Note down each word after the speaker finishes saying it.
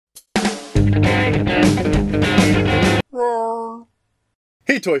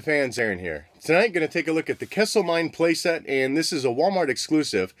Hey toy fans, Aaron here. Tonight going to take a look at the Kessel playset, and this is a Walmart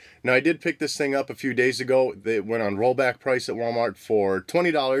exclusive. Now I did pick this thing up a few days ago. It went on rollback price at Walmart for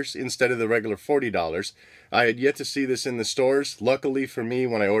 $20 instead of the regular $40. I had yet to see this in the stores. Luckily for me,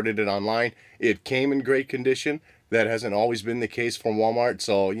 when I ordered it online, it came in great condition. That hasn't always been the case from Walmart,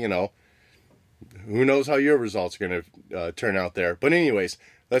 so you know, who knows how your results are going to turn out there. But anyways,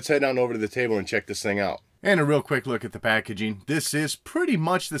 let's head on over to the table and check this thing out. And a real quick look at the packaging. This is pretty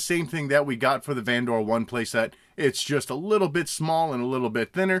much the same thing that we got for the Vandor 1 playset. It's just a little bit small and a little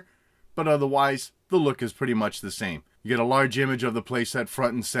bit thinner, but otherwise the look is pretty much the same. You get a large image of the playset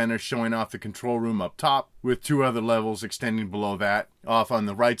front and center showing off the control room up top, with two other levels extending below that. Off on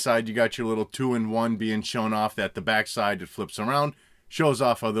the right side you got your little 2-in-1 being shown off. At the back side it flips around, shows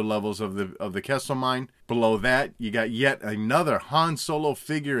off other levels of the Kessel mine. Below that you got yet another Han Solo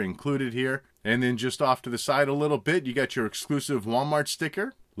figure included here. And then just off to the side a little bit, you got your exclusive Walmart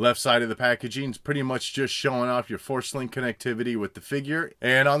sticker. Left side of the packaging is pretty much just showing off your Force Link connectivity with the figure.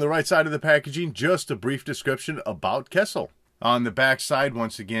 And on the right side of the packaging, just a brief description about Kessel. On the back side,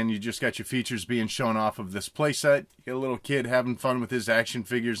 once again, you just got your features being shown off of this playset. You got a little kid having fun with his action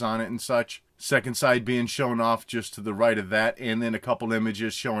figures on it and such. Second side being shown off just to the right of that, and then a couple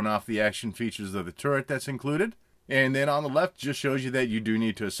images showing off the action features of the turret that's included. And then on the left just shows you that you do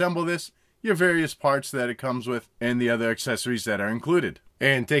need to assemble this, your various parts that it comes with, and the other accessories that are included.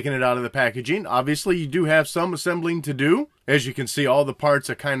 And taking it out of the packaging, obviously you do have some assembling to do. As you can see, all the parts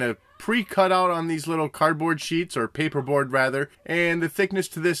are kind of pre-cut out on these little cardboard sheets, or paperboard rather, and the thickness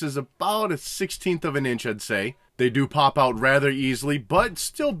to this is about a 1/16 of an inch, I'd say. They do pop out rather easily, but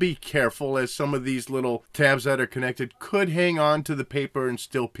still be careful, as some of these little tabs that are connected could hang on to the paper and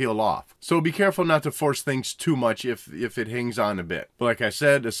still peel off. So be careful not to force things too much if it hangs on a bit. But like I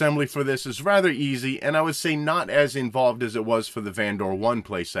said, assembly for this is rather easy, and I would say not as involved as it was for the Vandor 1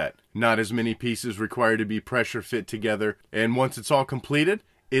 playset. Not as many pieces required to be pressure fit together, and once it's all completed,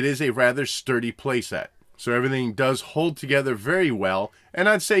 it is a rather sturdy playset. So everything does hold together very well, and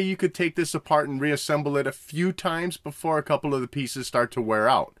I'd say you could take this apart and reassemble it a few times before a couple of the pieces start to wear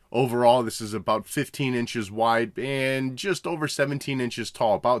out. Overall, this is about 15 inches wide and just over 17 inches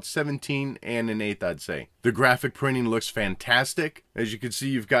tall, about 17 1/8, I'd say. The graphic printing looks fantastic. As you can see,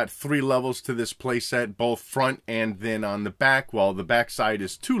 you've got 3 levels to this playset, both front and then on the back, while the back side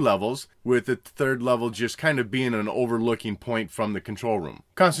is 2 levels, with the third level just kind of being an overlooking point from the control room.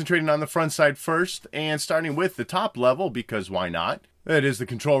 Concentrating on the front side first, and starting with the top level, because why not? That is the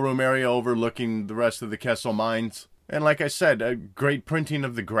control room area overlooking the rest of the Kessel mines. And like I said, a great printing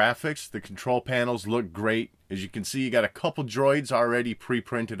of the graphics. The control panels look great. As you can see, you got a couple droids already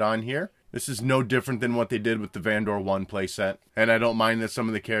pre-printed on here. This is no different than what they did with the Vandor 1 playset. And I don't mind that some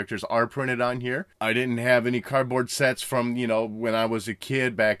of the characters are printed on here. I didn't have any cardboard sets from, you know, when I was a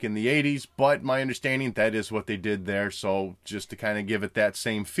kid back in the 80s, but my understanding, that is what they did there. So just to kind of give it that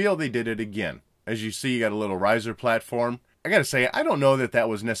same feel, they did it again. As you see, you got a little riser platform. I gotta say, I don't know that that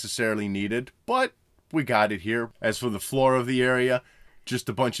was necessarily needed, but we got it here. As for the floor of the area, just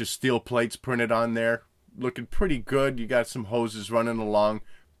a bunch of steel plates printed on there. Looking pretty good. You got some hoses running along.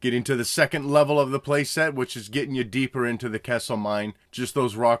 Getting to the second level of the playset, which is getting you deeper into the Kessel mine. Just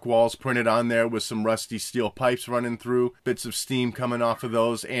those rock walls printed on there with some rusty steel pipes running through. Bits of steam coming off of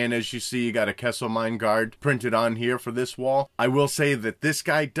those. And as you see, you got a Kessel mine guard printed on here for this wall. I will say that this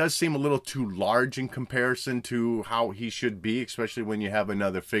guy does seem a little too large in comparison to how he should be, especially when you have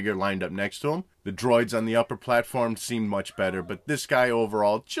another figure lined up next to him. The droids on the upper platform seem much better, but this guy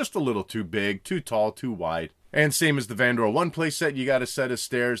overall, just a little too big, too tall, too wide. And same as the Vandor 1 playset, you got a set of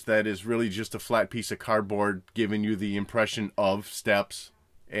stairs that is really just a flat piece of cardboard giving you the impression of steps.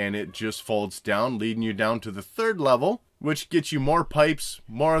 And it just folds down, leading you down to the third level, which gets you more pipes,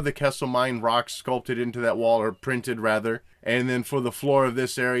 more of the Kessel mine rocks sculpted into that wall, or printed rather. And then for the floor of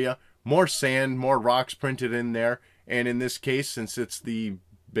this area, more sand, more rocks printed in there. And in this case, since it's the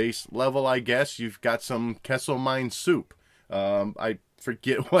base level, I guess, you've got some Kessel mine soup. I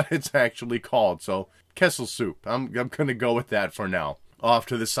forget what it's actually called, so Kessel soup. I'm gonna go with that for now. Off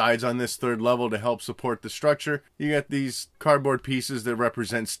to the sides on this third level to help support the structure, you got these cardboard pieces that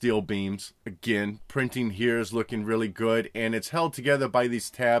represent steel beams. Again, printing here is looking really good, and it's held together by these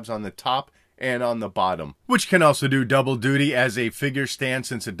tabs on the top and on the bottom, which can also do double duty as a figure stand,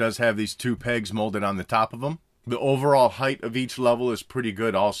 since it does have these 2 pegs molded on the top of them. The overall height of each level is pretty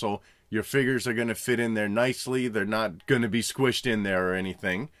good also. Your figures are going to fit in there nicely. They're not going to be squished in there or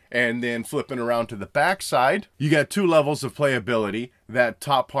anything. And then flipping around to the back side, you got 2 levels of playability. That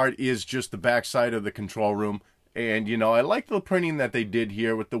top part is just the back side of the control room. And, you know, I like the printing that they did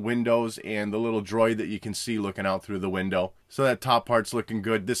here with the windows and the little droid that you can see looking out through the window. So that top part's looking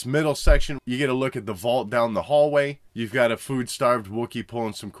good. This middle section, you get a look at the vault down the hallway. You've got a food-starved Wookiee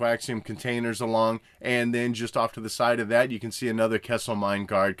pulling some coaxium containers along. And then just off to the side of that, you can see another Kessel Mine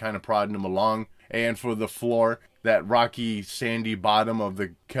guard kind of prodding him along. And for the floor, that rocky, sandy bottom of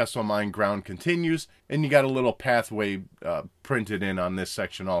the Kessel Mine ground continues. And you got a little pathway printed in on this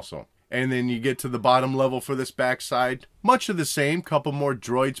section also. And then you get to the bottom level for this backside. Much of the same, couple more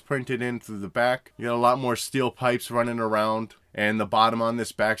droids printed in through the back. You got a lot more steel pipes running around. And the bottom on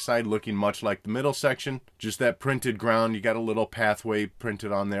this backside looking much like the middle section. Just that printed ground, you got a little pathway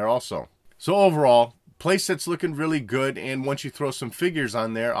printed on there also. So overall, playset's looking really good, and once you throw some figures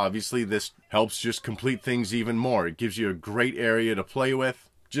on there, obviously this helps just complete things even more. It gives you a great area to play with.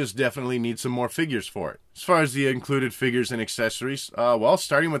 Just definitely need some more figures for it. As far as the included figures and accessories, well,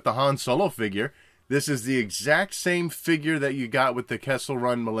 starting with the Han Solo figure, this is the exact same figure that you got with the Kessel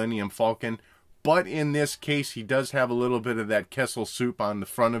Run Millennium Falcon, but in this case, he does have a little bit of that Kessel soup on the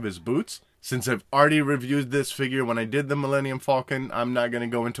front of his boots. Since I've already reviewed this figure when I did the Millennium Falcon, I'm not going to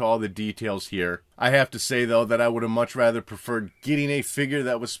go into all the details here. I have to say, though, that I would have much rather preferred getting a figure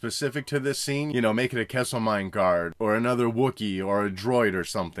that was specific to this scene. You know, make it a Kessel Mine guard, or another Wookiee, or a droid or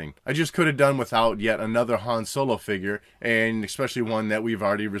something. I just could have done without yet another Han Solo figure, and especially one that we've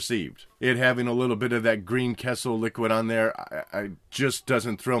already received. It having a little bit of that green Kessel liquid on there, I just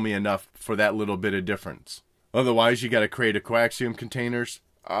doesn't thrill me enough for that little bit of difference. Otherwise, you got to create a coaxium containers.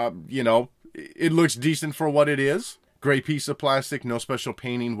 You know, it looks decent for what it is. Great piece of plastic, no special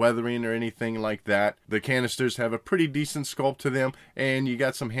painting, weathering, or anything like that. The canisters have a pretty decent sculpt to them, and you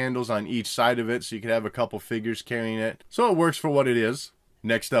got some handles on each side of it, so you could have a couple figures carrying it. So it works for what it is.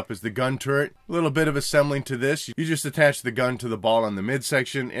 Next up is the gun turret. A little bit of assembling to this. You just attach the gun to the ball on the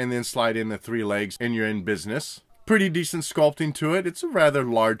midsection, and then slide in the 3 legs, and you're in business. Pretty decent sculpting to it. It's a rather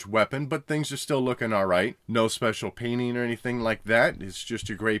large weapon, but things are still looking alright. No special painting or anything like that. It's just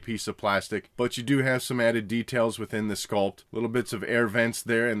a gray piece of plastic. But you do have some added details within the sculpt. Little bits of air vents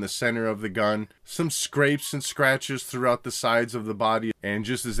there in the center of the gun. Some scrapes and scratches throughout the sides of the body. And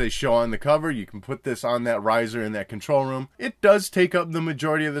just as they show on the cover, you can put this on that riser in that control room. It does take up the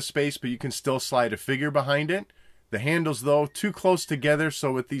majority of the space, but you can still slide a figure behind it. The handles, though, too close together,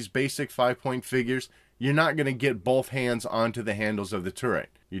 so with these basic 5-point figures, you're not going to get both hands onto the handles of the turret.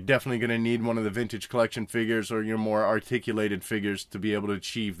 You're definitely going to need one of the vintage collection figures or your more articulated figures to be able to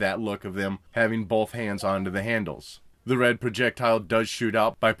achieve that look of them having both hands onto the handles. The red projectile does shoot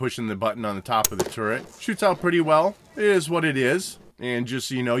out by pushing the button on the top of the turret. Shoots out pretty well. It is what it is. And just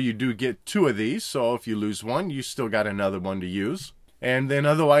so you know, you do get 2 of these, so if you lose one, you still got another one to use. And then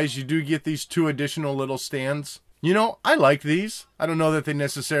otherwise, you do get these 2 additional little stands. You know, I like these. I don't know that they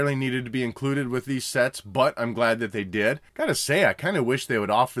necessarily needed to be included with these sets, but I'm glad that they did. Gotta say, I kind of wish they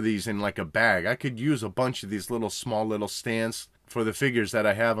would offer these in like a bag. I could use a bunch of these small little stands for the figures that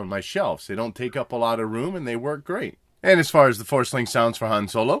I have on my shelves. They don't take up a lot of room and they work great. And as far as the Force Link sounds for Han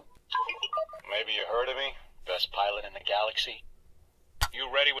Solo. Maybe you heard of me? Best pilot in the galaxy.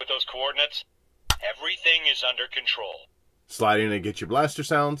 You ready with those coordinates? Everything is under control. Sliding to get your blaster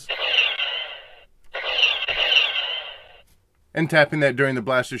sounds. And tapping that during the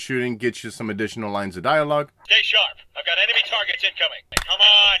blaster shooting gets you some additional lines of dialogue. Stay sharp. I've got enemy targets incoming. Come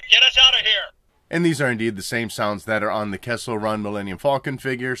on, get us out of here. And these are indeed the same sounds that are on the Kessel Run Millennium Falcon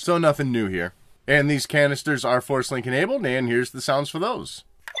figure, so nothing new here. And these canisters are Force Link enabled, and here's the sounds for those.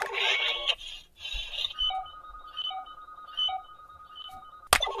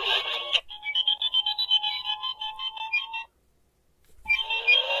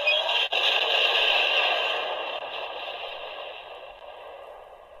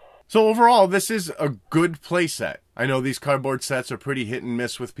 So overall, this is a good playset. I know these cardboard sets are pretty hit and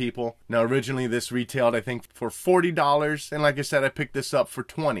miss with people. Now originally this retailed I think for $40, and like I said, I picked this up for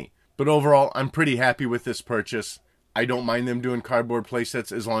 $20. But overall, I'm pretty happy with this purchase. I don't mind them doing cardboard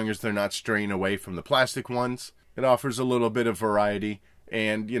playsets as long as they're not straying away from the plastic ones. It offers a little bit of variety,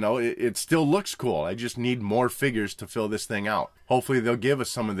 and you know, it still looks cool. I just need more figures to fill this thing out. Hopefully they'll give us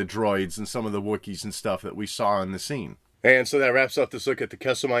some of the droids and some of the Wookiees and stuff that we saw in the scene. And so that wraps up this look at the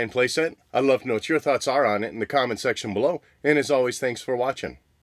Kessel Mine playset. I'd love to know what your thoughts are on it in the comment section below. And as always, thanks for watching.